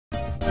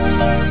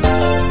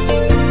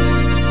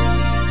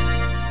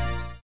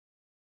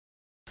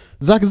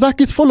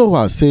Zakzaki's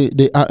followers say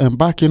they are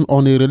embarking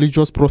on a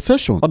religious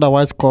procession,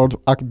 otherwise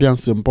called Akbian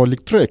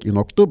Symbolic trek, in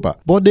October,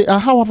 but they are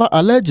however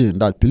alleging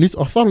that police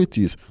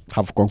authorities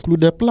have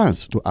concluded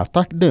plans to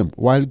attack them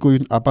while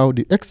going about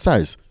the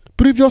exercise.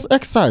 Previous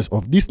exercise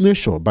of this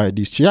nature by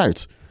the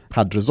Shi'ites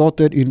had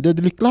resulted in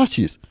deadly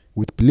clashes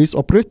with police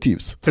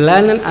operatives.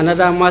 Planning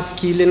another mass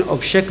killing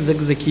of Sheikh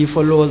Zakzaki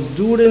followers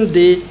during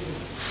the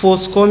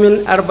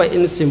forthcoming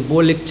Arba'in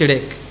Symbolic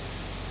trek,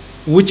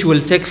 which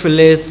will take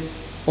place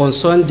on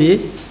Saturday,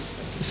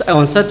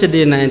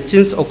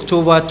 19th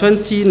October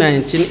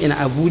 2019 in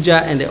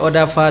Abuja and the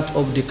other part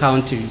of the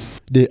countries.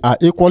 They are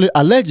equally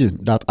alleging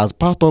that as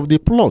part of the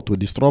plot to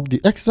disrupt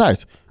the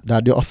exercise,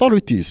 that the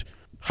authorities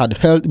had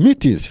held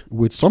meetings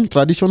with some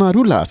traditional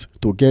rulers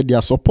to get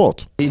their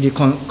support. The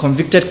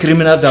convicted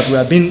criminals that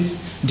were being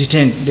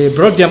detained, they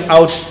brought them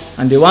out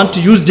and they want to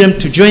use them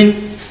to join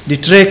the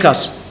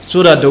trekkers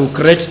so that they will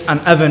create an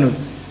avenue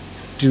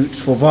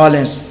for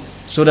violence,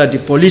 so that the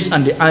police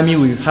and the army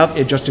will have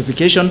a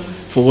justification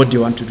for what they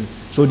want to do.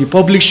 So the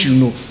public should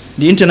know,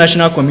 the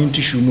international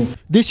community should know.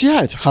 The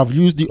Shiites have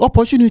used the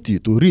opportunity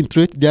to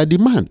reiterate their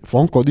demand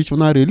for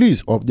unconditional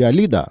release of their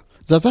leader,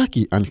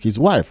 Zakzaki, and his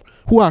wife,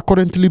 who are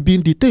currently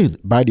being detained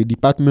by the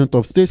Department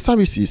of State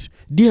Services,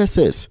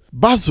 DSS.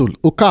 Basil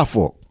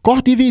Okafor,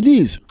 Core TV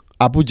News,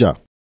 Abuja.